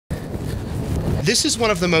This is one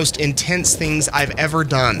of the most intense things I've ever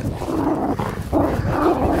done.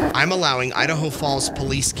 I'm allowing Idaho Falls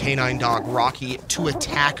Police K9 dog Rocky to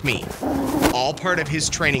attack me. All part of his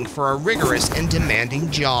training for a rigorous and demanding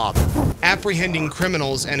job. Apprehending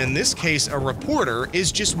criminals, and in this case a reporter,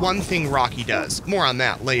 is just one thing Rocky does. More on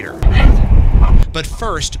that later. But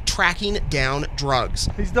first, tracking down drugs.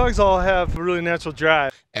 These dogs all have a really natural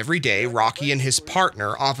drive. Every day, Rocky and his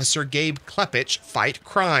partner, Officer Gabe Klepich, fight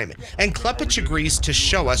crime, and Klepich agrees to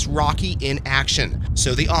show us Rocky in action.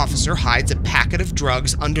 So the officer hides a packet of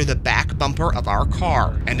drugs under the back bumper of our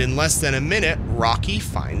car, and in less than a minute, Rocky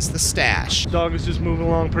finds the stash. The dog was just moving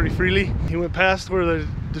along pretty freely. He went past where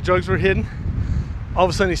the drugs were hidden. All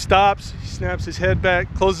of a sudden he stops, he snaps his head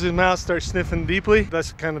back, closes his mouth, starts sniffing deeply.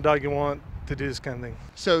 That's the kind of dog you want to do this kind of thing.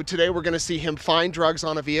 So today we're going to see him find drugs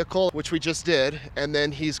on a vehicle, which we just did, and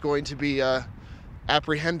then he's going to be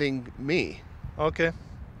apprehending me. Okay.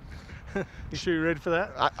 You sure you're ready for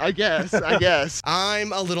that? I guess.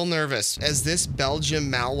 I'm a little nervous, as this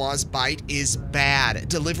Belgium Malinois bite is bad,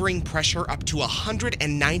 delivering pressure up to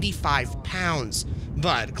 195 pounds.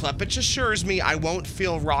 But Klepich assures me I won't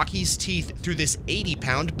feel Rocky's teeth through this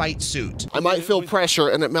 80-pound bite suit. I might feel pressure,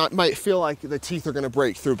 and it might feel like the teeth are going to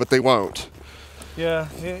break through, but they won't. Yeah,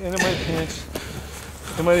 and it might pinch.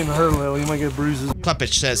 It might even hurt a little. You might get bruises.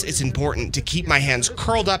 Klepich says it's important to keep my hands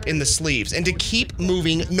curled up in the sleeves and to keep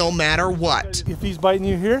moving no matter what. If he's biting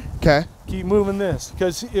you here, okay, keep moving this.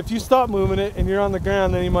 Because if you stop moving it and you're on the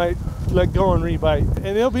ground, then he might let go and re-bite.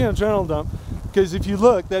 And it'll be an adrenaline dump. Because if you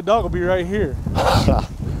look, that dog will be right here.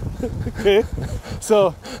 Okay,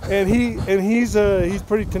 so he's a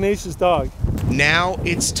pretty tenacious dog. Now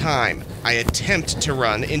it's time. I attempt to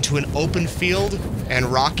run into an open field, and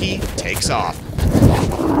Rocky takes off.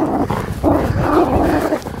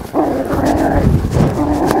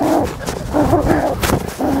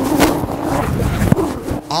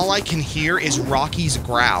 All I can hear is Rocky's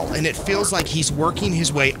growl, and it feels like he's working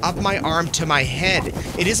his way up my arm to my head.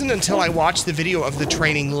 It isn't until I watch the video of the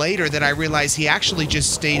training later that I realize he actually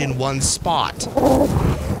just stayed in one spot.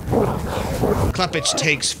 Klepich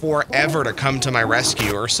takes forever to come to my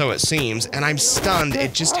rescue, or so it seems, and I'm stunned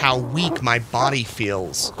at just how weak my body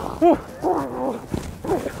feels.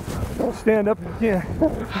 Stand up if you can.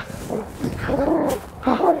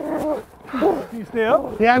 Can you stay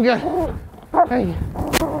up? Yeah, I'm good. Hey.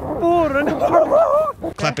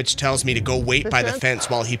 Klepich tells me to go wait by the fence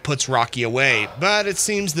while he puts Rocky away, but it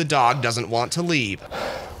seems the dog doesn't want to leave.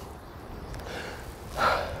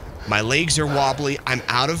 My legs are wobbly, I'm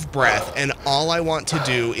out of breath, and all I want to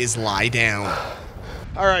do is lie down.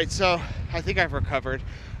 All right, so I think I've recovered.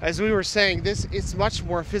 As we were saying, it's much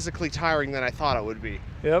more physically tiring than I thought it would be.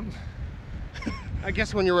 Yep. I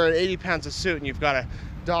guess when you're wearing 80 pounds of suit and you've got a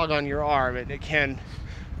dog on your arm, it can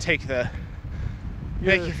take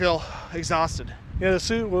make you feel exhausted. Yeah, the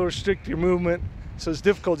suit will restrict your movement, so it's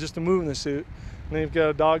difficult just to move in the suit. And then you've got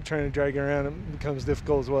a dog trying to drag you around, it becomes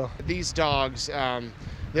difficult as well. These dogs,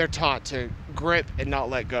 they're taught to grip and not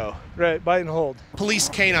let go. Right, bite and hold. Police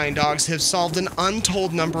K9 dogs have solved an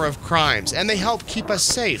untold number of crimes, and they help keep us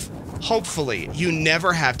safe. Hopefully, you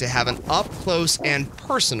never have to have an up-close and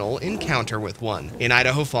personal encounter with one. In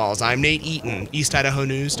Idaho Falls, I'm Nate Eaton,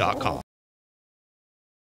 EastIdahoNews.com.